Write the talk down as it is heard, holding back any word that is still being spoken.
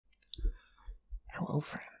Hello,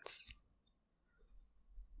 friends.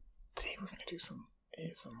 Today we're gonna do some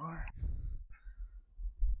ASMR.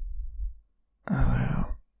 I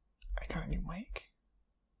got a new mic.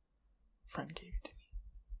 Friend gave it to me.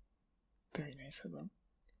 Very nice of them.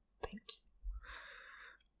 Thank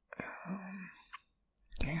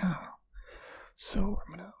you. Yeah. So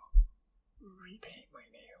I'm gonna repaint my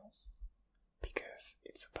nails because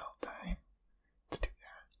it's about time to do that.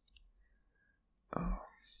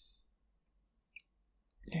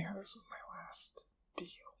 Yeah, this was my last deal.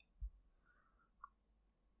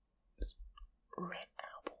 This red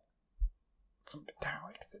apple. Some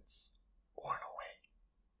metallic that's worn away.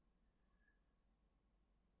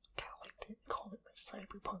 Kinda like they called it my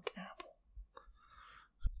cyberpunk apple.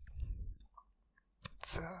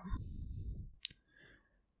 It's,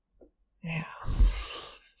 yeah.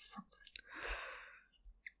 Something.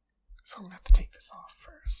 So I'm gonna have to take this off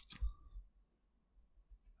first.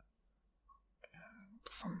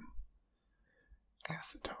 Some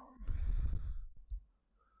acetone.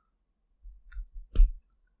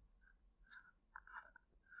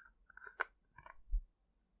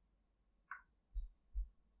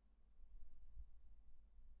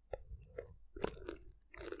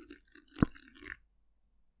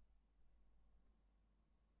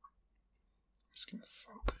 I'm just gonna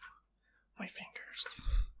soak my fingers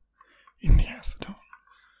in the acetone.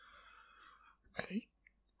 I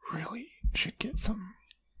really should get some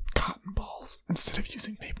cotton balls instead of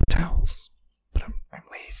using paper towels, but I'm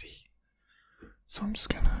lazy, so I'm just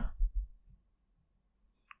gonna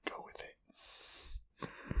go with it.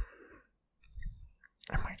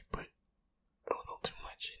 I might have put a little too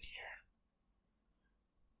much in here,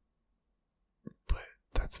 but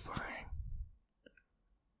that's fine.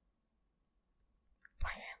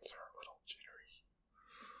 My hands are a little jittery.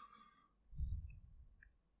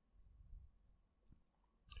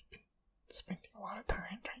 I've been spending a lot of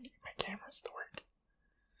time trying to get my cameras to work.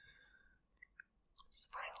 It's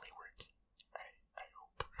finally working. I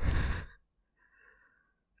hope.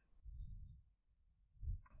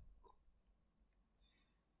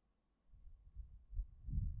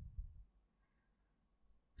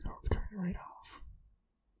 Oh, it's coming right off.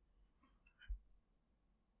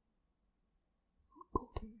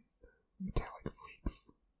 Golden metallic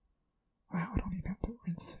flakes. Wow, I don't even have to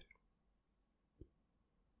rinse it.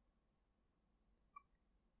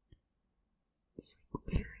 It's like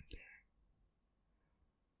glitter in there.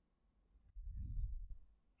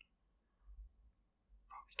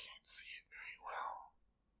 Probably can't see it very well.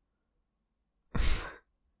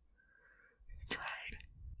 I tried.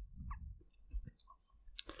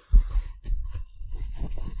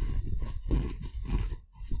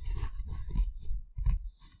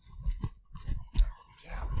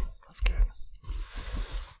 Yeah, that's good.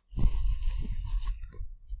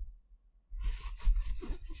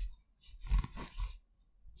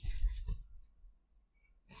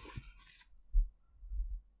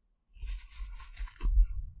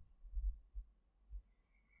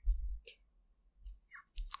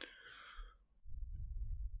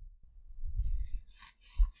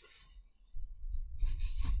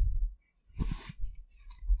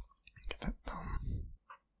 Get that thumb.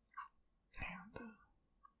 And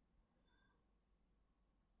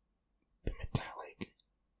the metallic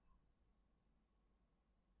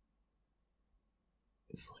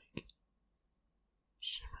is like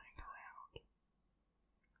shimmering around.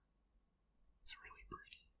 It's really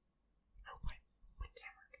pretty. I hope my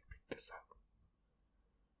camera can pick this up.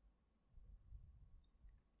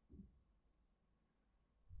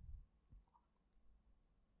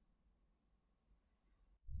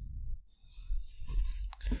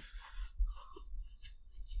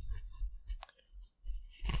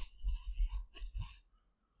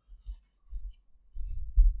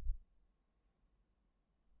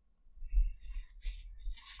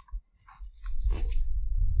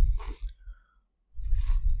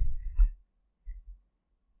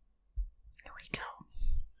 There we go.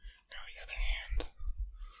 Now the other hand.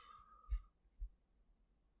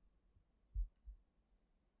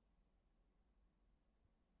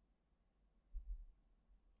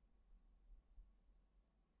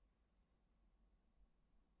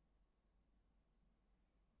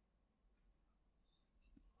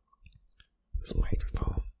 This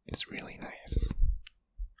microphone is really nice.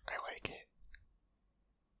 I like it.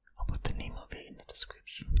 I'll put the name of it in the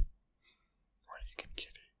description, or you can get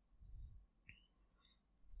it.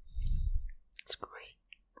 It's great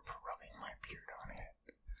for rubbing my beard on it.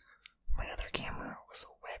 My other camera was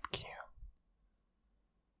a webcam.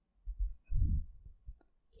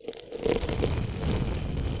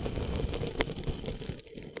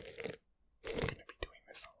 I'm gonna be doing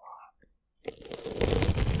this a lot.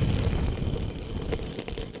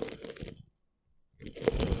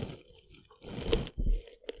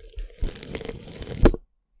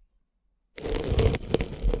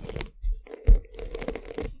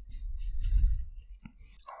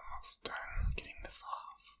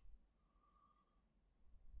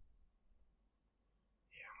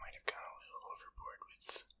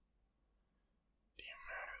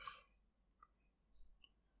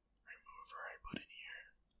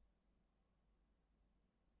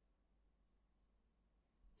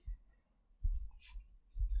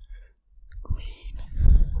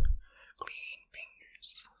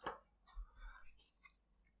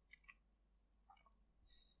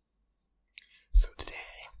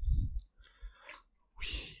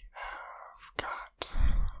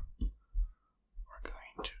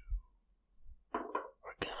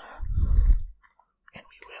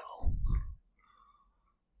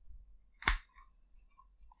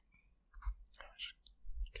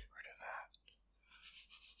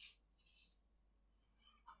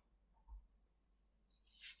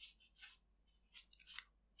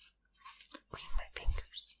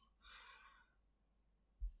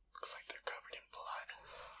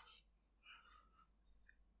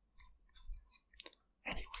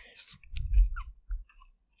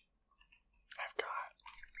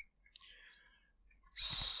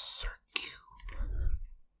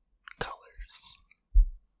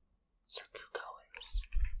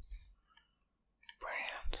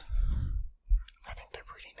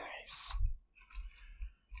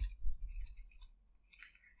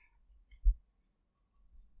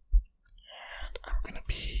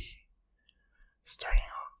 starting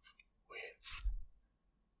off with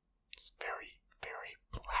this very, very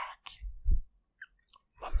black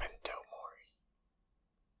Memento Mori.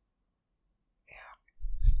 Yeah.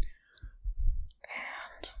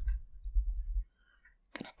 And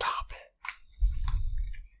gonna top it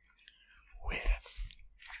with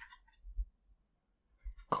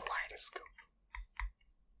Kaleidoscope.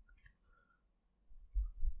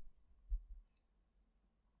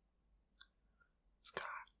 It's got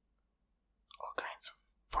all kinds of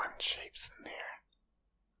fun shapes in there.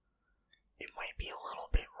 It might be a little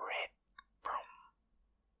bit red from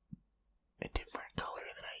a different color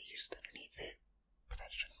that I used underneath it, but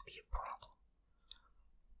that shouldn't be a problem.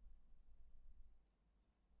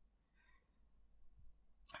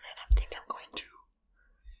 And then I think I'm going to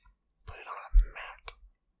put it on a matte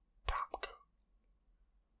top coat.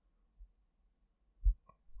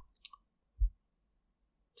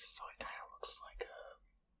 Just so it kind of looks like a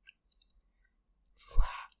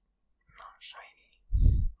flat, not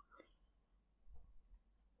shiny.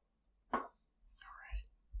 Alright.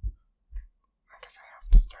 I guess I have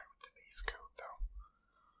to start with the base coat though.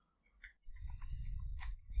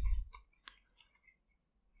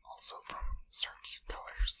 Also from Circuit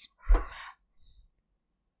Colors,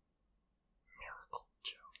 Miracle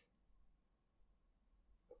Gel.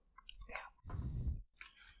 Yeah.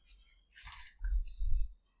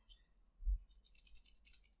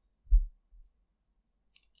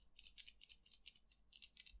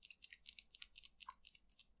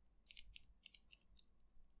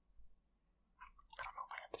 I don't know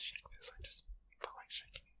if I have to shake this, I just felt like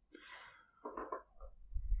shaking it.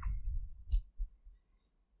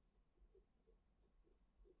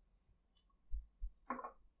 I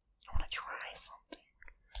want to try something.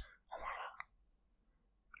 I want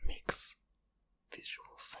to mix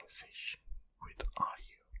visual sensation with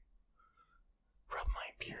audio. Rub my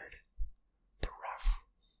beard, the rough,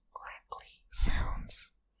 crackly sounds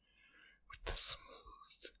with the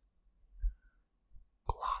smooth,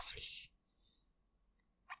 glossy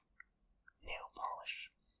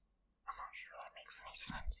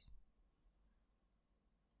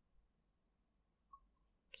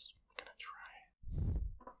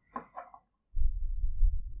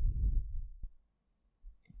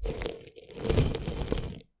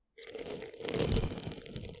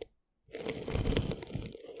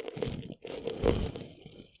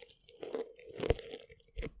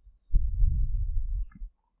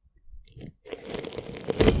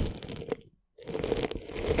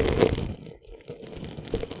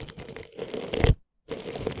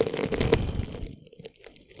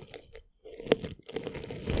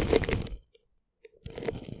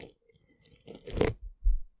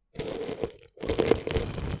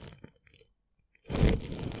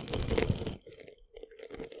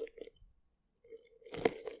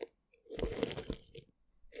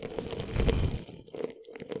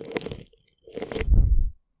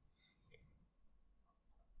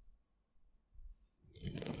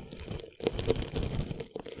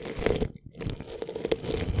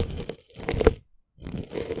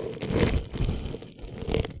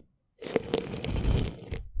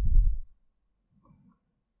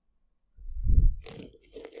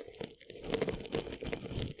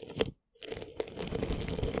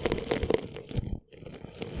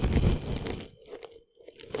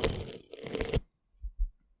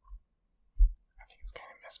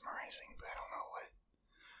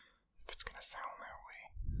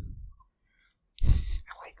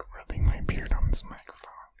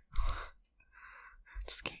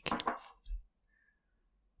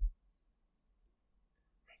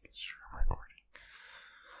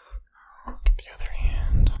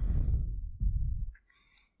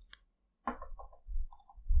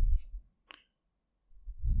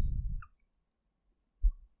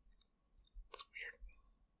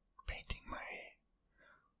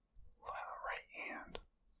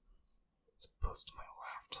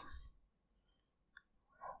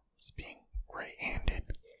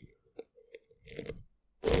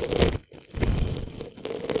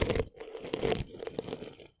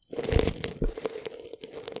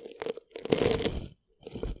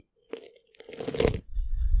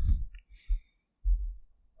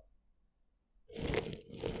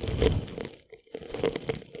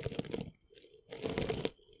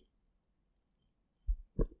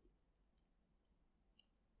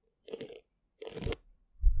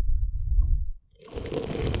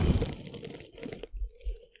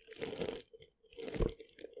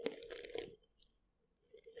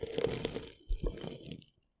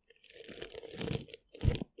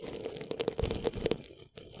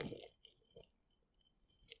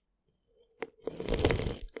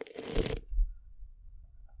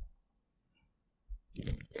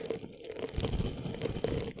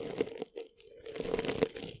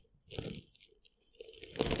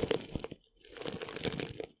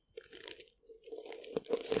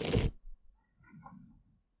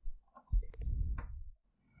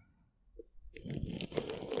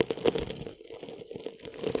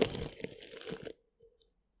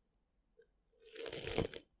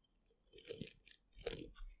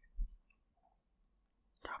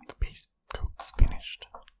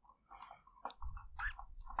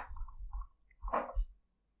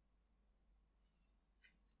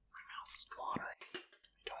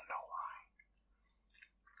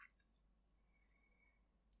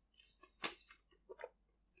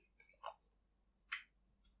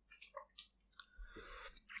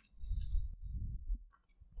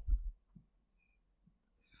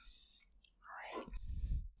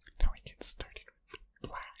get started with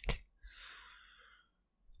black.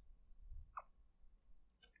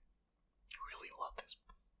 I really love this.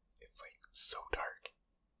 It's like so dark.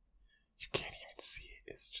 You can't even see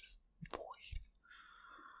it. It's just void.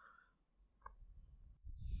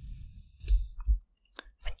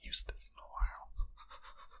 I haven't used this in a while.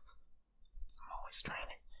 I'm always trying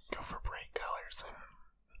to go for bright colors and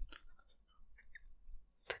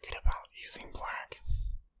forget about using black.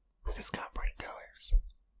 But it's got bright colors.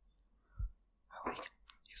 I like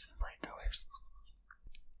using bright colors.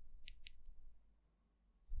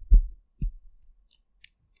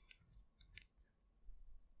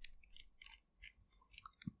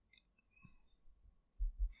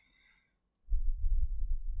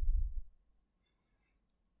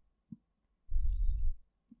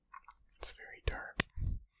 It's very dark.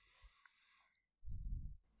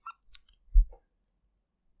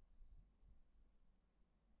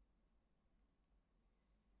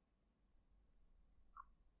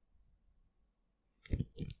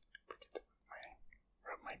 Forget to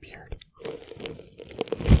rub my beard.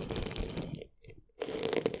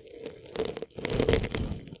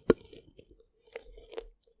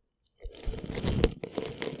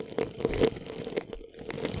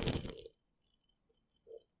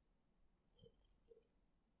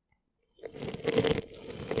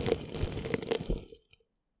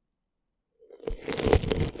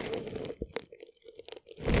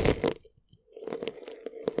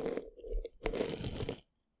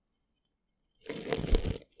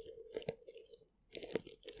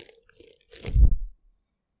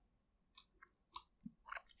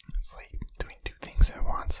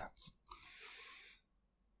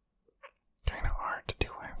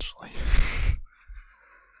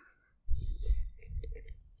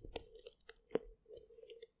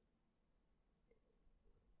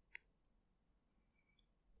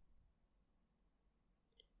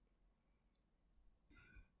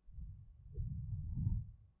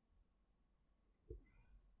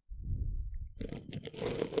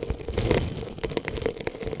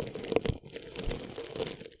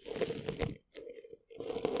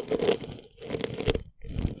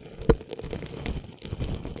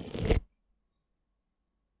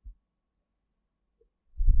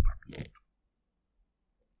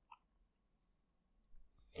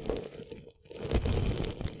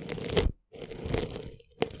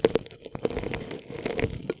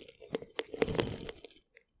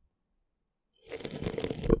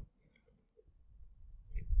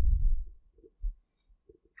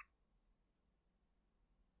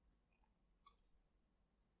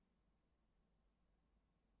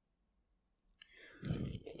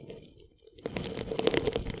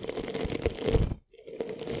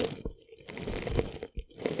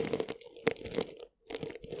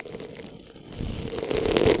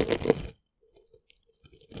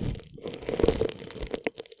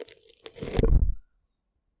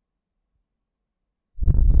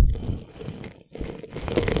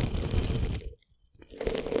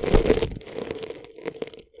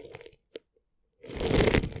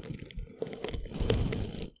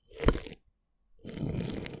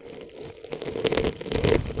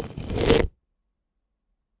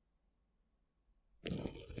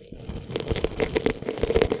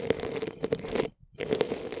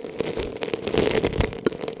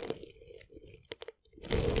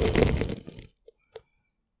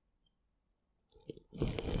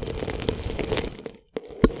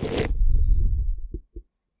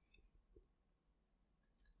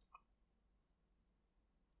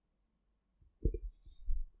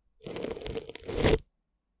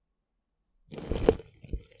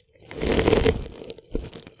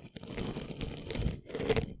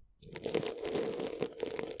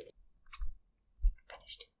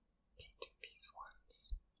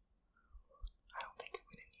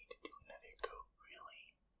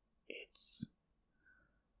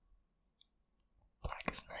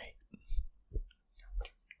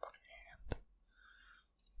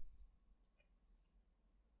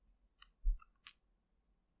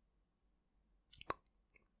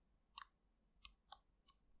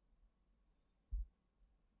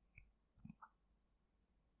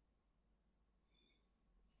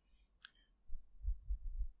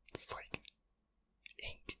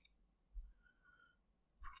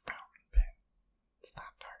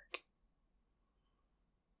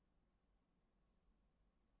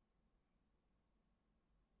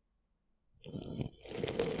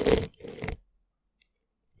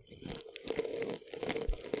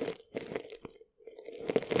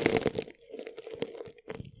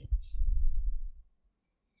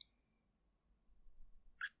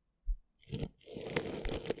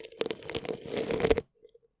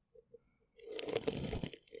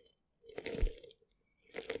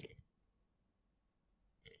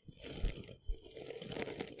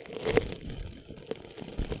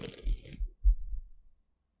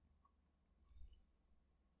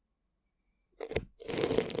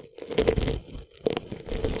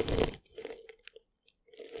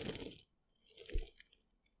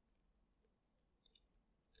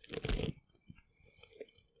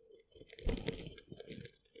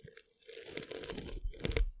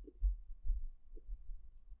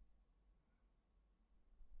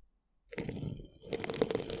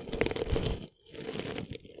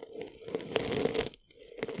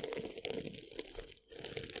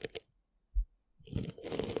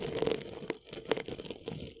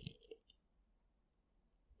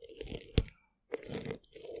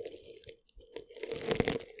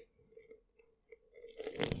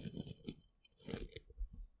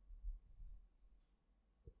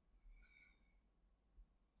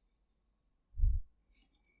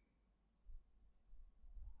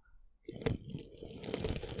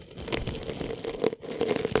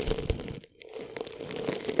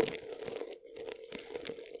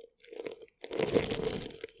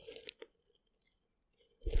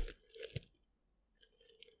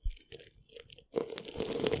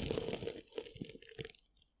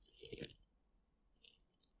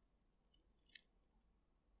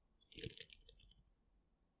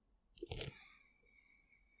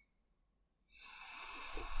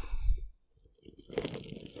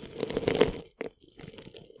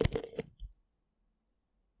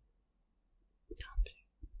 canting.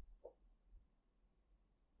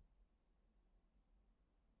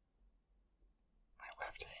 My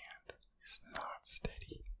left hand is not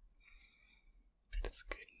steady. It is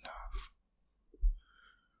good enough.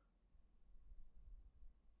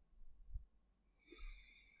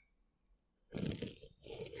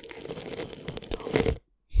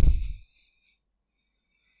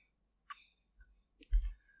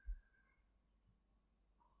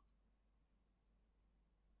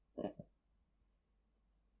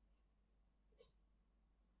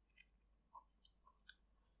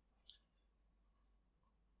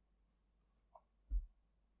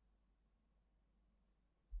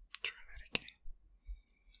 Try that again.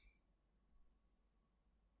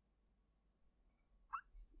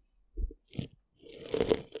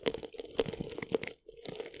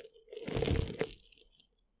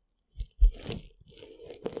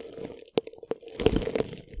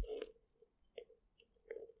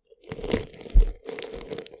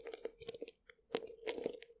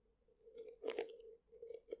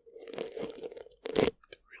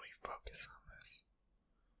 Really focus on this.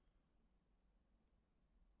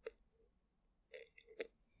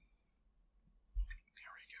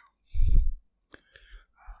 There we go.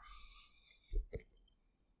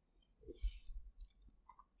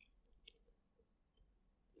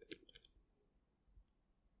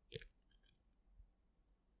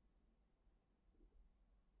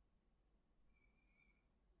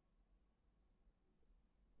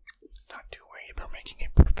 Not too worried about making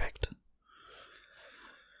it perfect.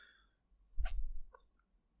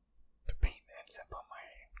 The paint ends up on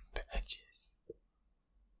the edges.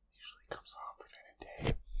 Usually comes off within a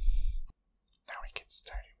day. Now we get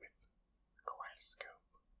started with kaleidoscope.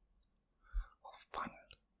 All fun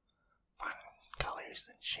colors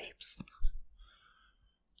and shapes.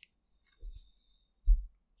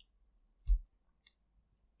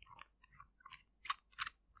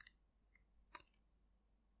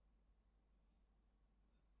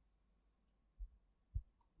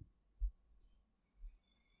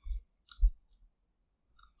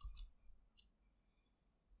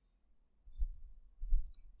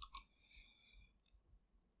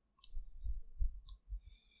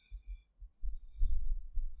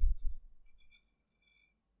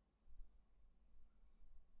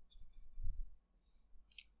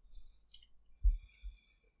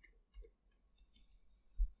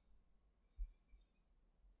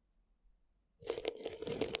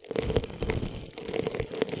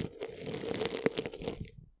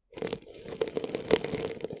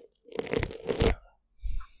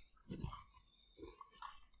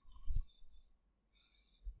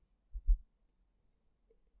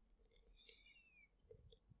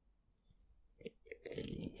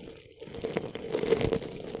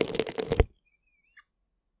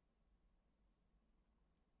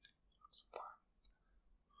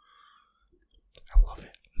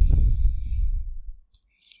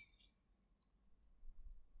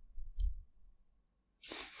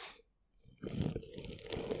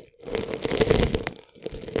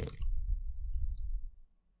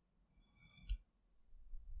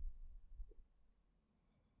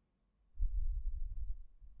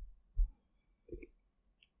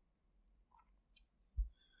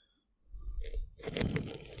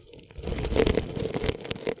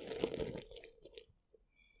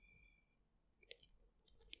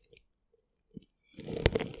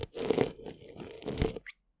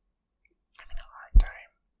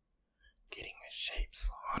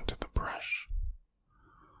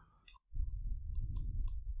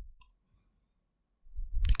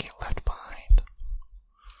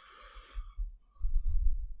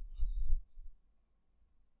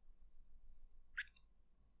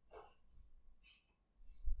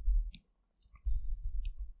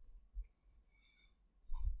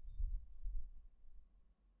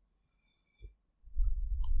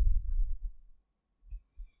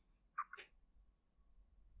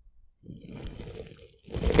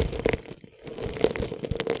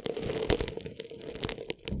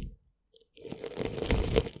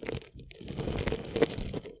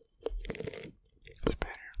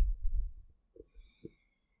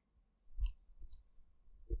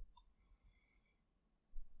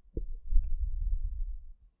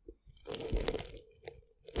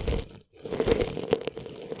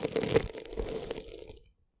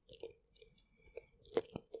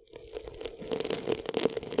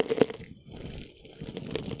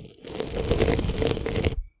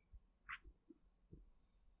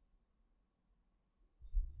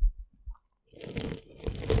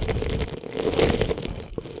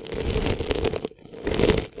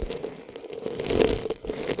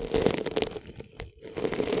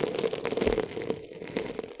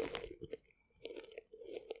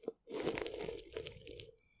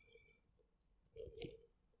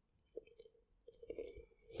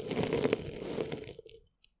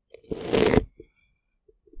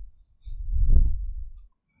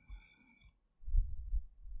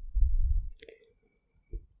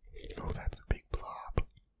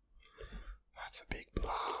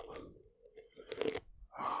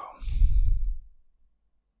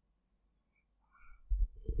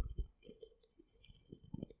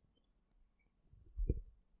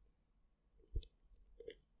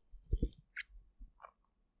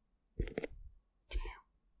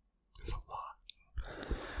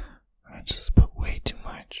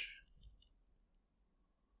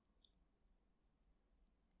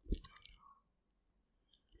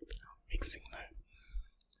 fixing that.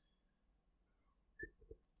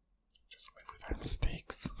 Just live with our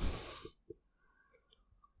mistakes.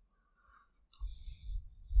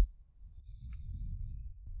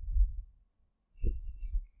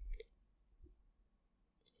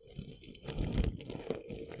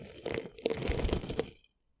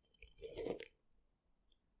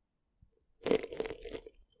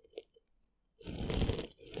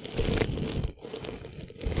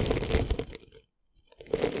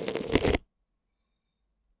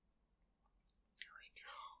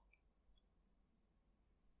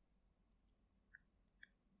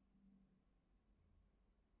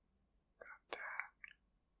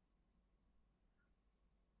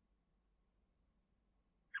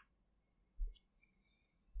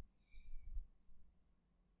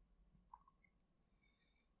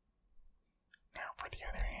 Now for the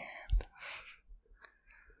other hand.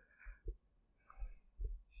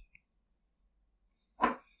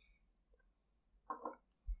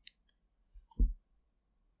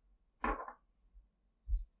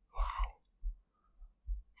 Wow.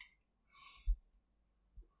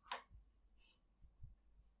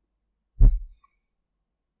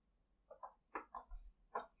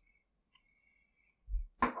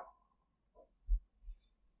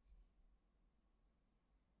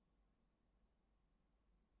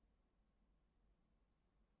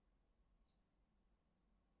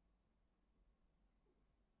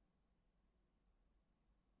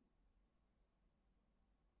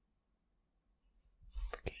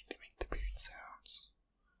 Forgetting to make the weird sounds.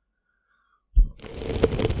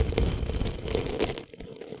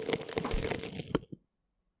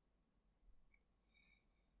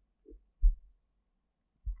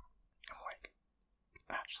 I'm like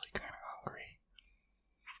actually kind of hungry.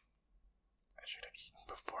 I should have eaten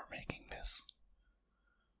before making this.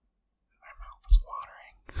 My mouth is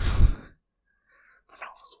watering. My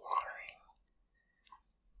mouth is watering.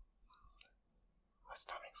 My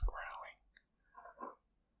stomach's growling.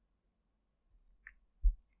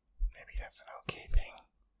 Maybe that's an okay thing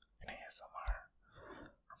in ASMR.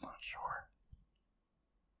 I'm not sure.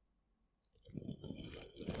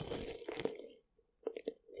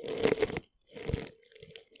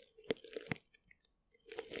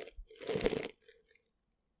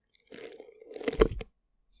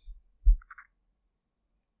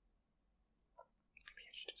 Maybe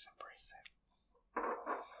I should just embrace it.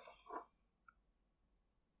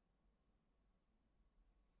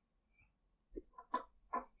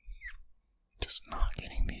 Just not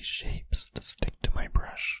getting these shapes to stick to my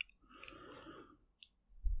brush.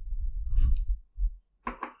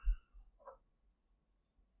 I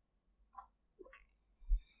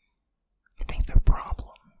think the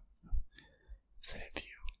problem is that if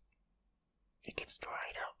it gets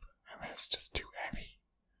dried up and then it's just too heavy.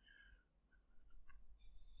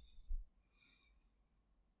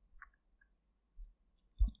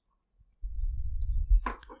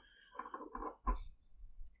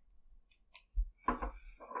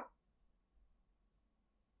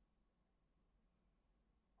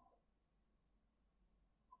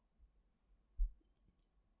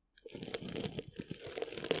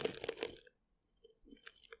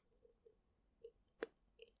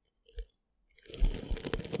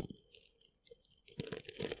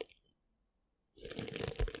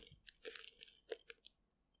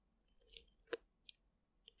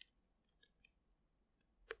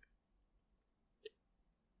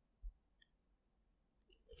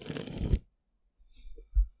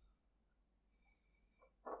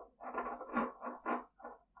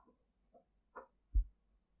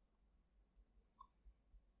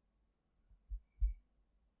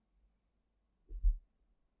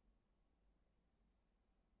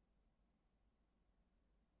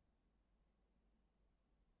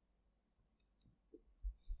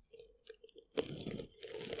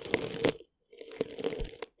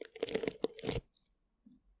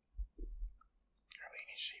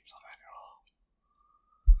 Shapes on that at all.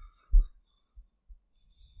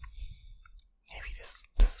 Maybe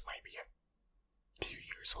this might be a few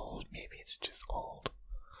years old. Maybe it's just old.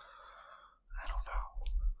 I don't know.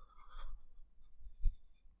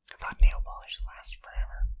 I thought nail polish lasts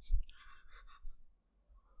forever.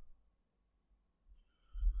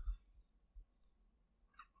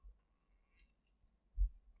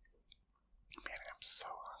 Man, I'm so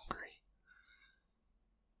hungry.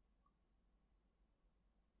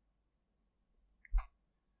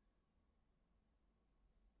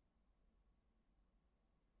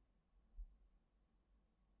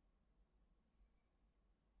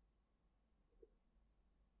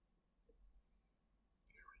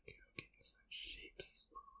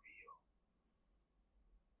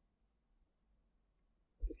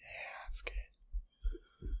 That's good.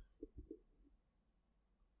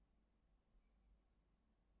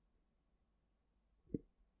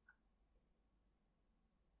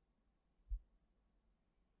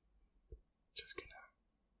 Just gonna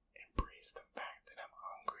embrace the fact that I'm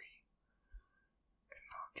hungry and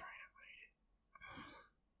not trying to fight it.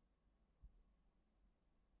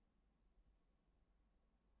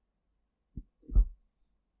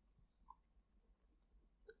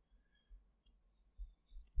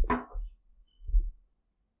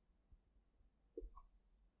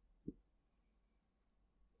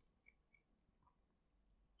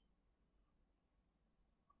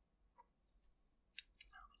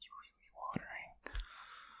 It's really watering.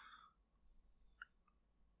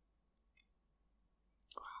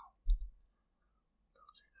 Wow.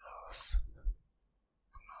 Those.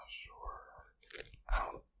 I'm not sure. I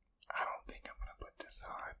don't think I'm gonna put this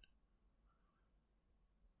on.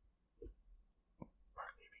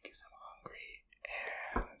 Partly because I'm hungry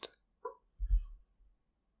and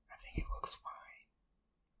I think it looks fine.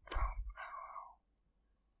 I don't know.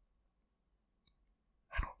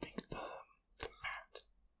 I don't think the mat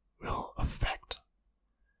will affect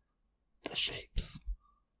the shapes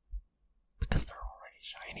because they're already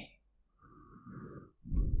shiny.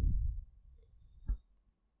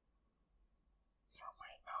 There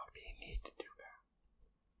might not be a need to do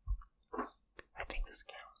that. I think this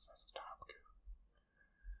counts as a top coat.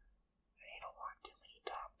 And you don't want too many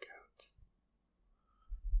top coats.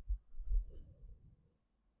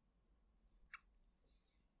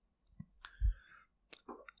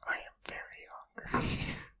 I am very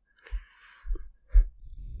hungry.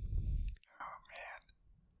 Oh man.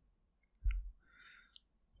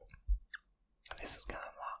 This has gone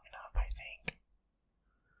long enough, I think.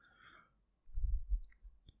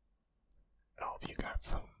 I hope you got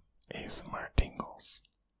some ASMR